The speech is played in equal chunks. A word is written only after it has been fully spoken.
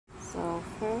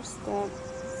First step,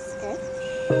 sketch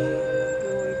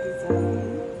your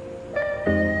design.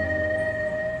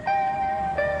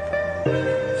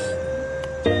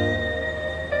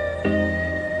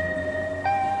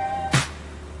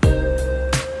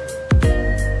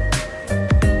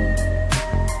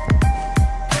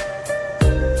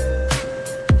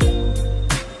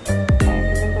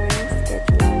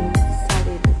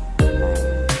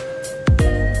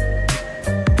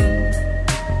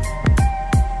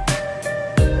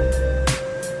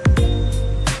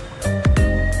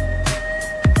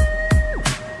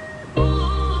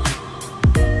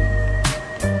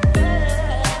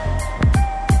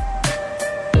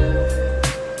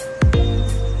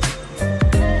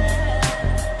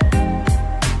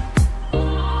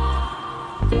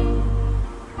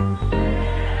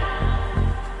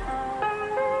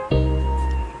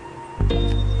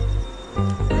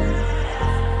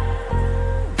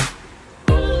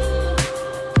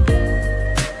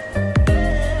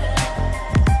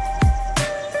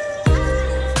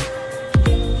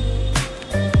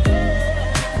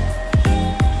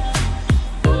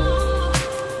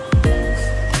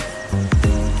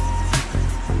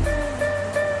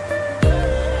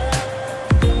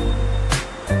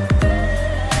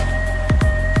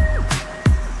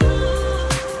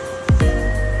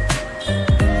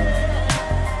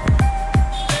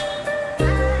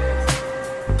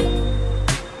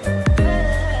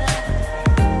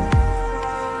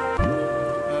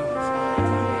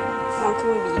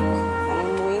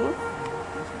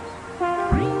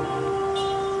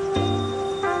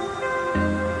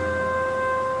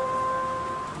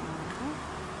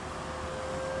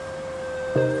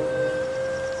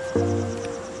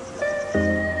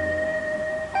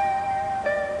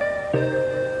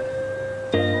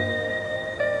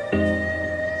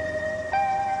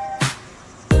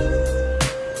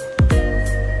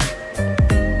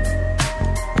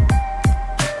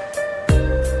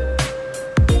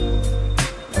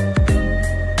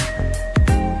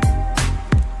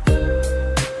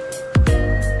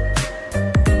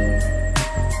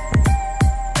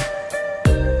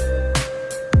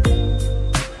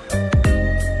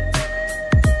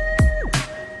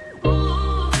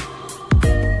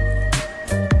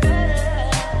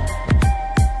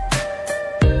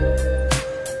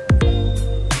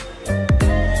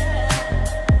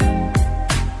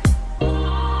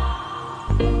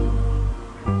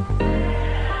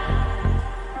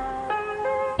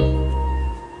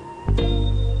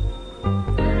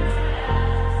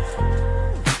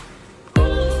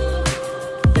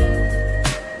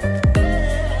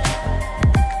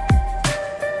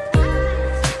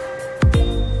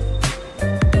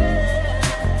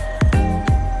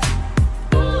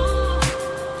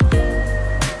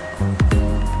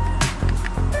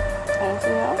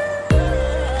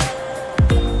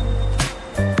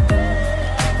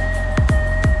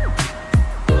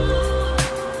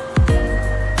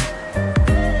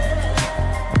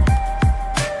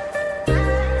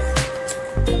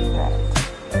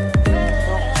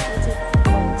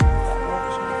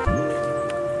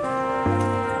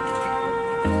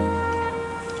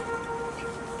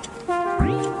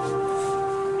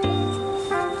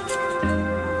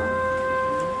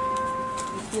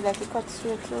 Like it cuts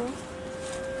straight through.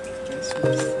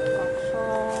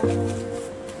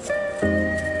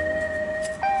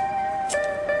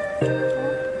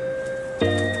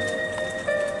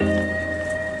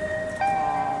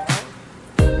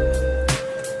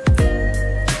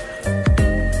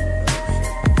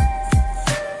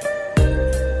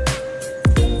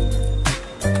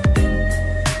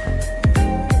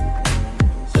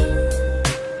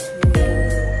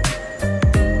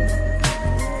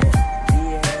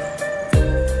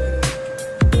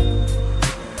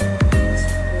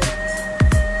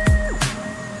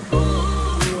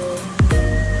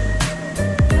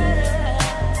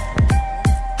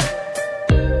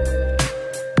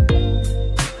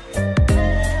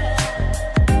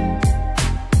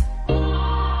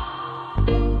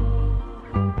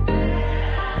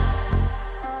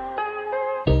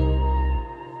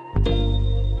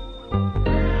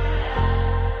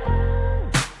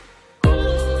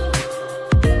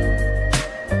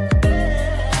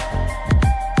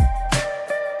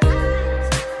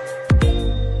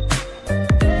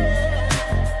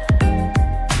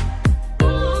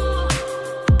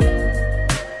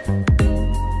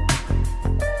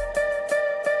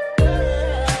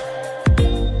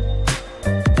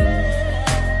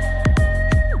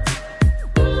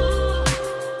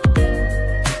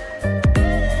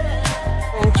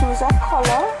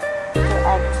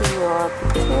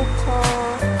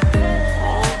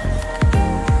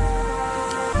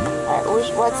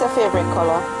 What's your favorite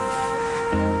color?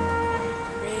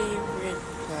 Favorite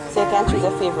color. So you can choose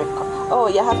a favorite color. Oh,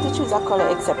 you have to choose a color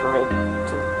except red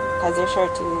too, because your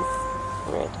shirt is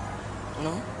red.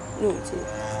 No? No, it is.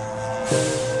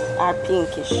 Or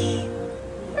pinkish.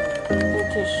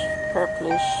 Pinkish,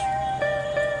 purplish.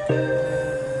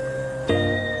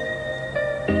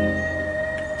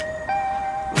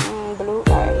 Blue.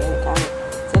 Alright, yeah, you can.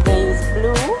 So they use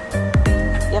blue.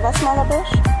 You have a smaller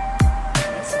brush?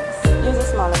 Use a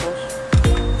smaller brush.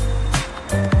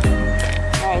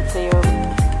 Alright, so you're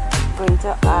going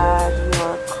to add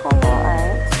your color,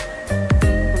 alright?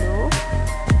 Blue.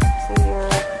 So your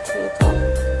potato.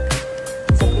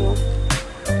 It's a pink.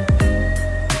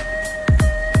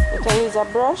 You can use a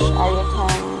brush or you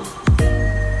can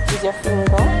use your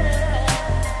finger.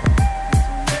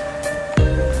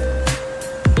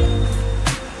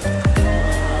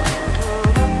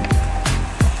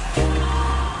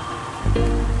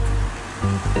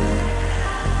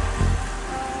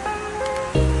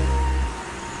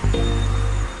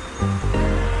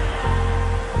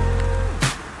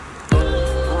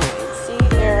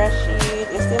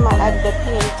 Add the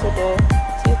paint to the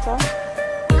potato,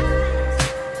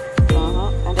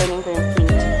 and then you're going to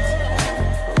print it.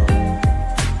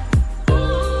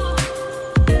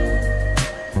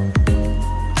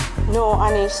 No,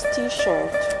 on his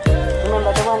t-shirt.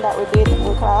 Remember the one that we did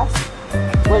in class?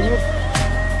 Well,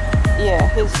 yeah,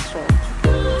 his shirt.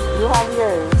 You have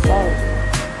yours, sorry.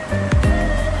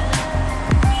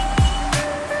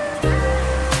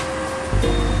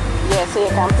 Yeah, so you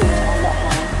can print on that one.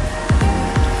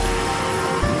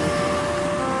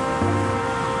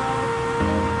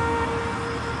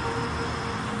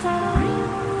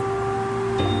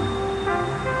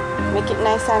 Make it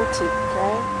nice and thick,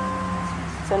 right?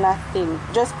 So not thin.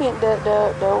 Just paint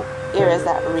the areas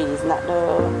that raise, not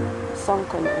the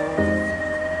sunken areas.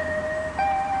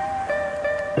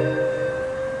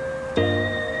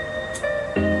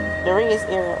 The raised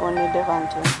area only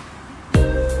Devontae.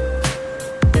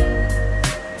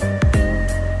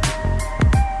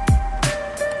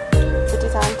 Put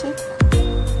it on thick.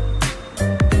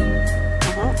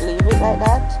 Leave it like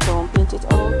that. Don't paint it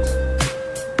out.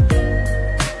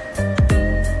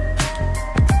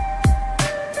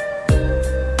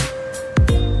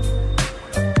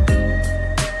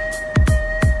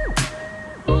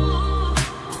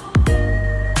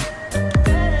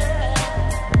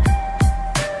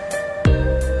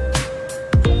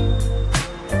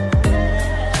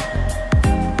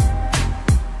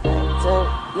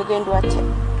 You're going to do a tip.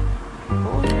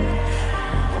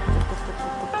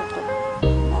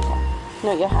 Okay. No,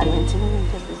 your hand went in.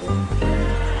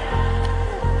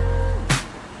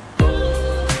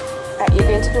 You're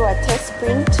going to do a test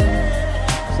print.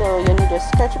 So you need a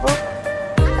sketchbook.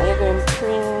 And you're going to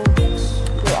print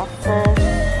your first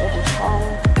edition.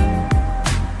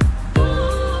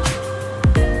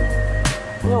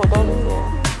 No, don't do there.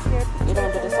 You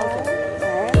don't do the something.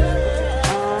 Alright.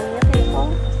 On your paper.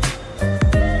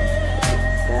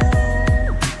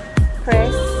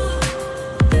 Press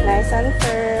nice and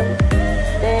firm,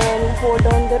 then hold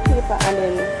down the paper and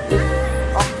then lift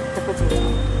up the potato.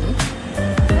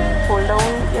 Hold down,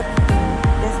 yep,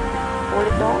 just hold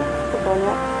it down, put down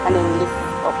your, and then lift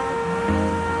up.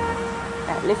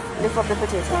 Right, lift up the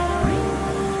potato.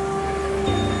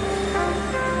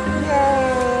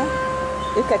 Yay!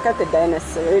 You can cut a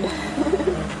dinosaur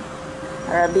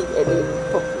or a big headed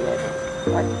puppy,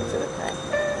 what is it like?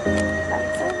 Like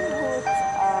so.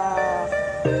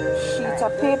 Sheet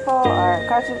of paper or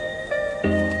carton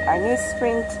or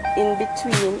newsprint in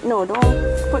between. No, don't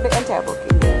put the entire book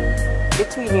in there.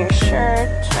 Between your shirt,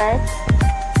 right?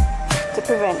 To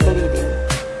prevent bleeding.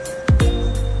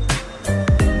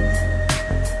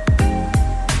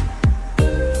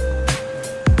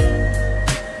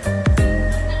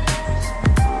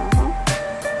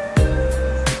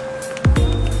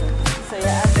 So you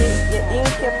have you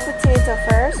ink your potato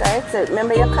first, right? So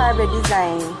remember you carve the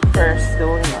design first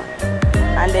though, you know.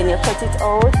 And then you cut it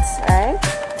out, right?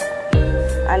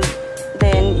 And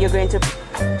then you're going to,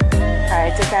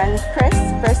 alright, you can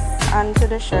press onto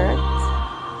the shirt,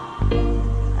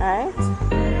 right?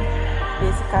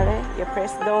 Basically, you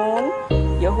press down,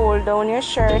 you hold down your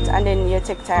shirt, and then you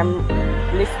take time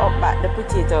lift up back the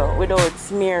potato without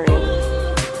smearing.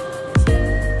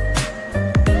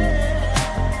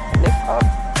 Lift up,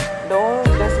 down,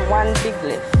 just one big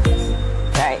lift,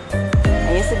 right?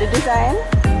 And you see the design?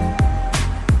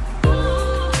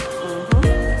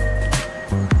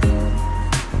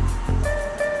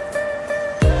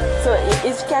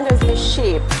 It can just be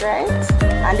shaped, right?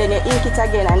 And then you ink it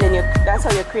again, and then that's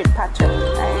how you create pattern,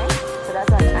 right? So that's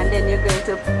what, and then you're going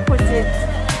to put it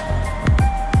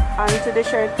onto the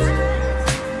shirt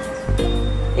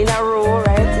in a row,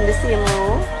 right? In the same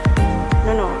row.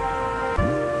 No.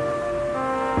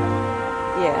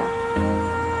 Yeah.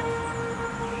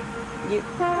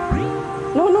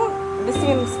 No. The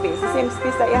same space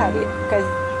that you had it, because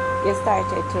you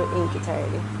started to ink it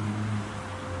already.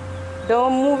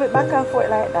 Don't move it back and forth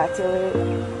like that, you will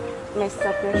mess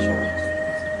up your shirt.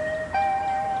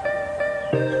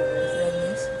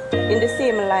 In the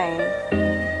same line,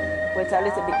 but a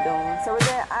little bit down. So we're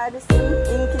going to add the same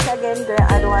ink it again. We're going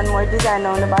to add one more design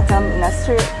on the bottom in a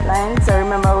straight line. So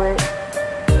remember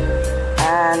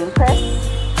and press.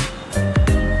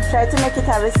 Try to make it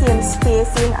have the same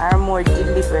spacing or more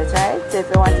deliberate, right? So if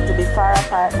you want it to be far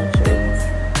apart, make sure it's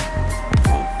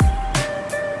nice.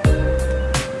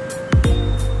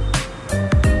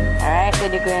 Alright,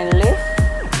 then you're going to lift.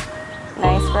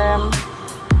 Nice firm.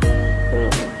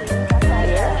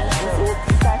 Here, you see it?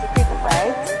 Start to creep it,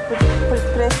 right?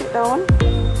 Press it down.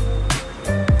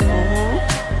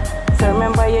 So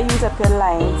remember, you use up your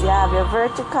lines. You have your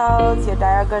verticals, your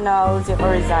diagonals, your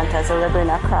horizontals. So we're going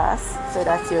across. So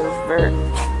that's your vert.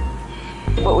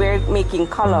 But we're making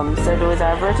columns. So those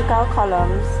are vertical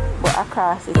columns, but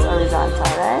across it's horizontal,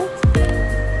 right?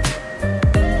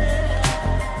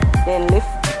 Then lift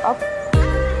up.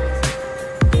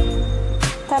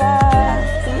 Ta-da!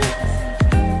 See?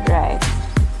 Right.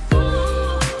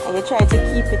 And you try to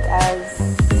keep it as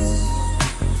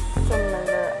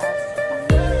similar as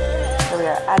possible. So we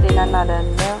are adding another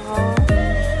level.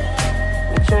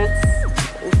 Make sure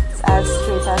it's as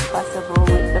straight as possible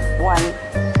with the one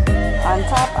on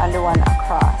top and the one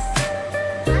across.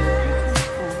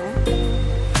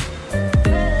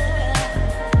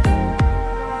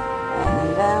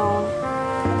 And down.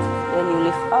 Then you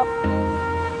lift up.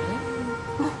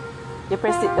 You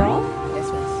press it down. Yes,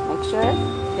 miss. Make sure.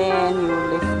 Then you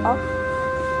lift up.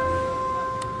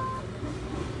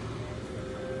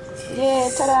 Yeah,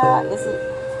 ta-da! This is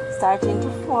starting to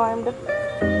form the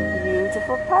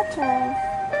beautiful pattern.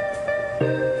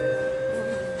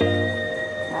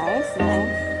 Nice.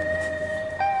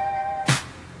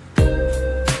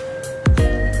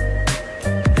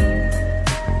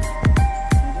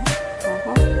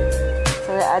 So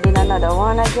we're adding another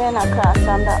one again across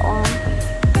from that one.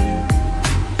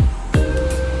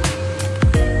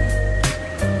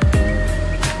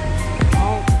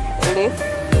 Lift.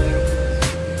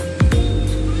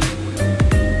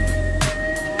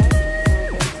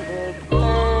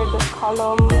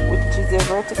 Column, which is a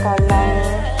vertical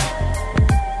line,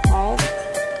 right?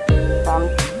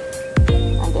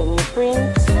 And then you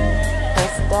print,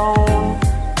 press down.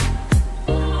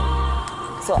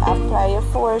 So apply your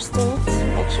force to it.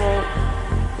 Make sure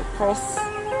you press,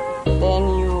 then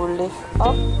you lift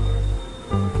up.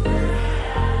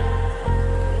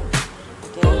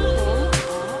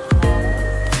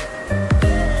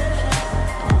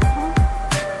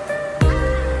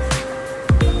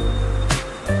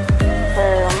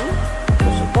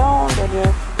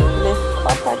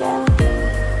 Again,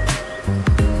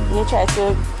 you try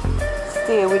to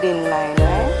stay within line,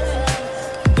 right?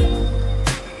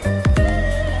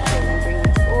 Then bring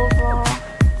it over.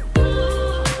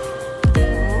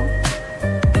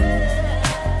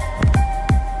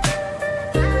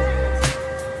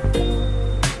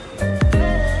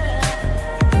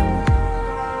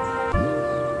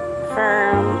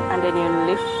 Firm, and then you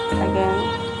lift again.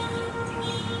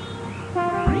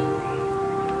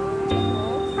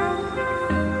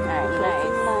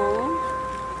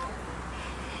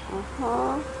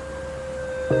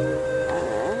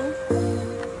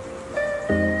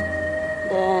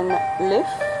 Then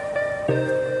lift.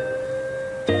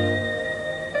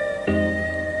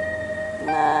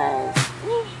 Nice.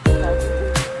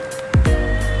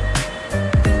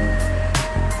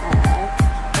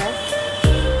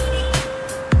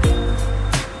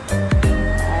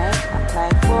 Apply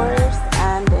force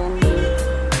and then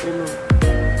remove.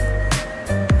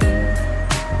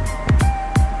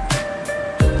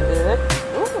 Good.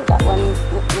 Ooh, that one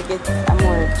you get a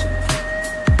more.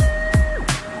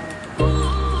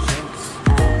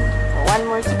 One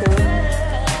more to do.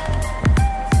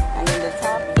 And in the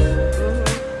top.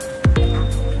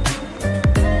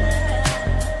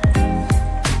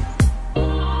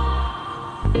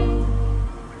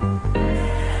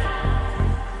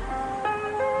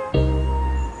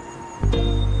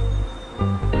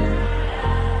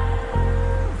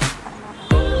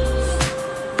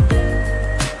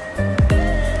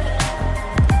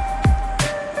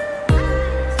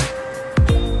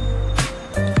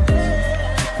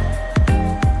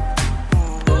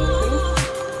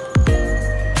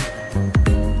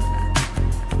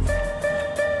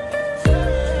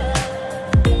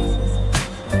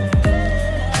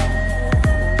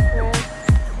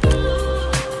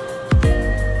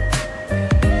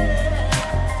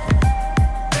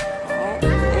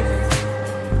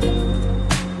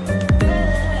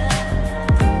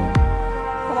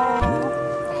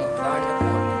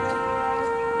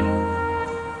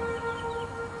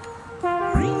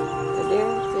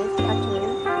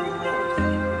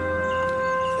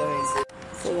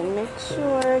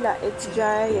 it's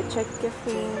dry, you check your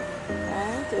thing,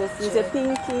 right? You just use your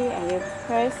pinky and you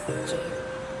press.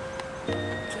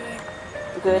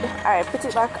 Good. Alright, put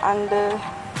it back on the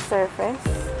surface.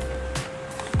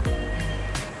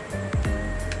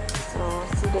 So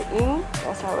see the ink?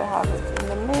 That's how we have it in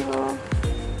the middle.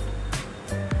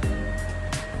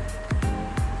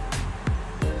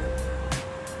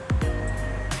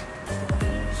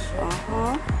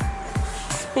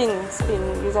 Spin,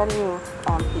 use a new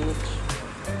page.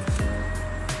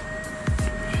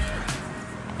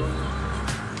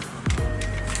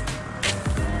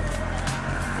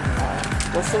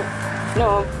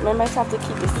 No, remember you have to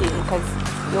keep the same because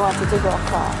you want it to go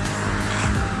across.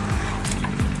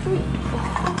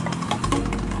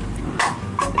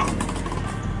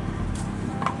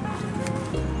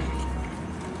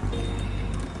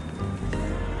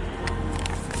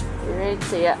 Right,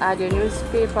 so you add your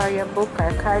newspaper, your book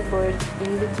or cardboard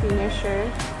in between your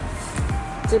shirt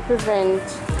to prevent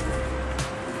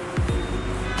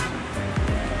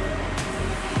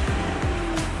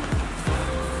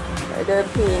the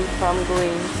paint from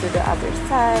going to the other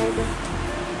side.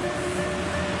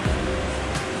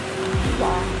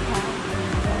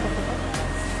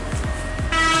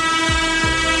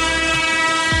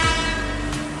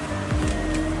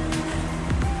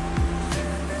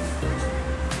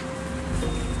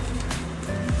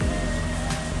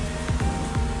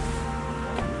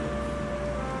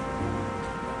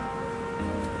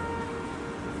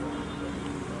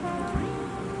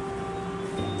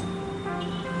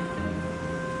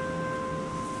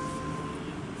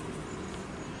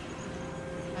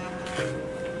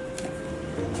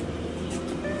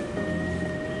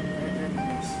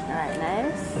 Alright,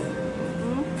 nice.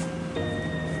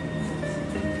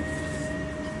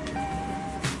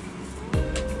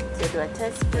 So do a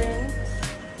test print.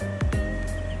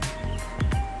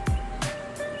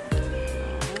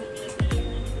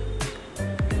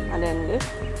 And then lift.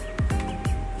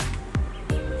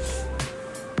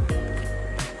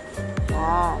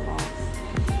 Ah, nice.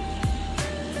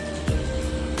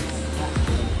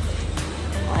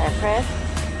 Alright, press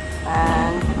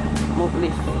and move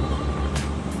lift.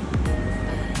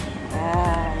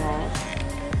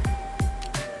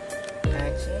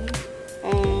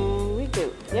 And we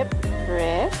go. Yep.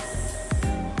 Press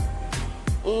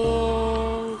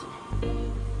and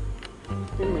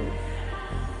remove.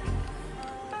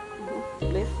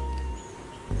 Lift.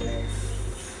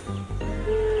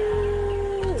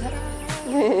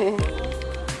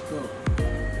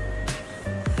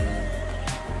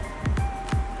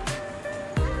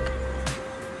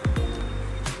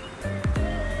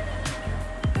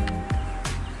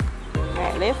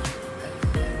 Alright, lift.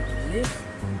 Lift.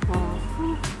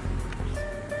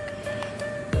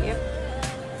 Yep.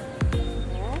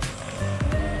 Yes.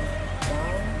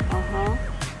 Down.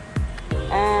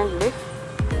 And lift.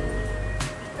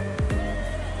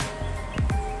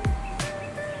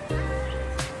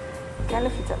 Can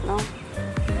lift it up now.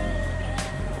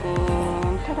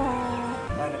 And ta-da!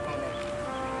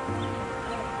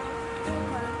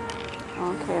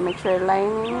 Okay, make sure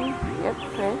lining. Yep,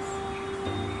 press.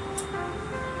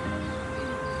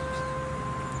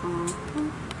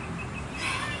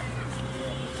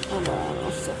 Hold on,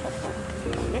 let's see if I can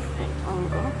lift it.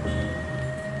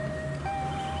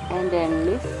 And then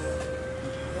lift.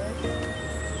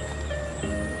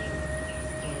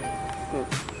 Good.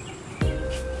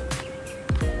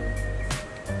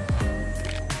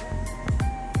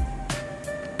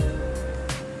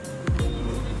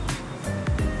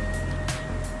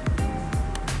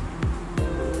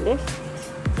 Lift.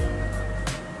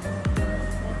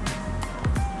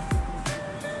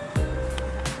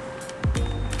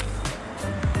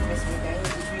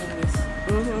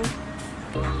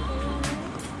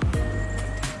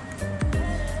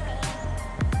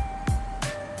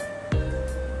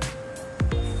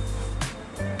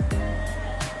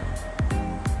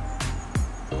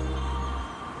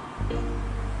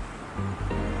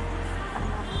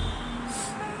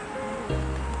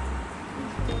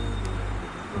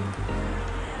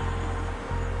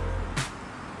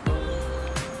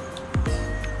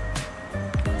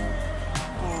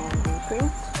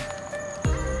 Print.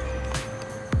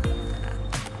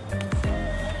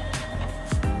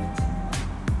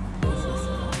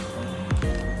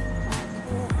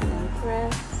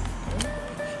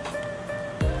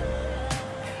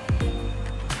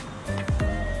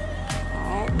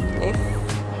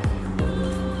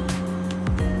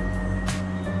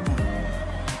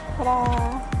 Ta-da!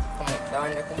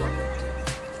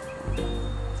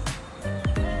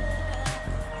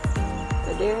 So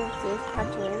there's this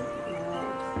pattern.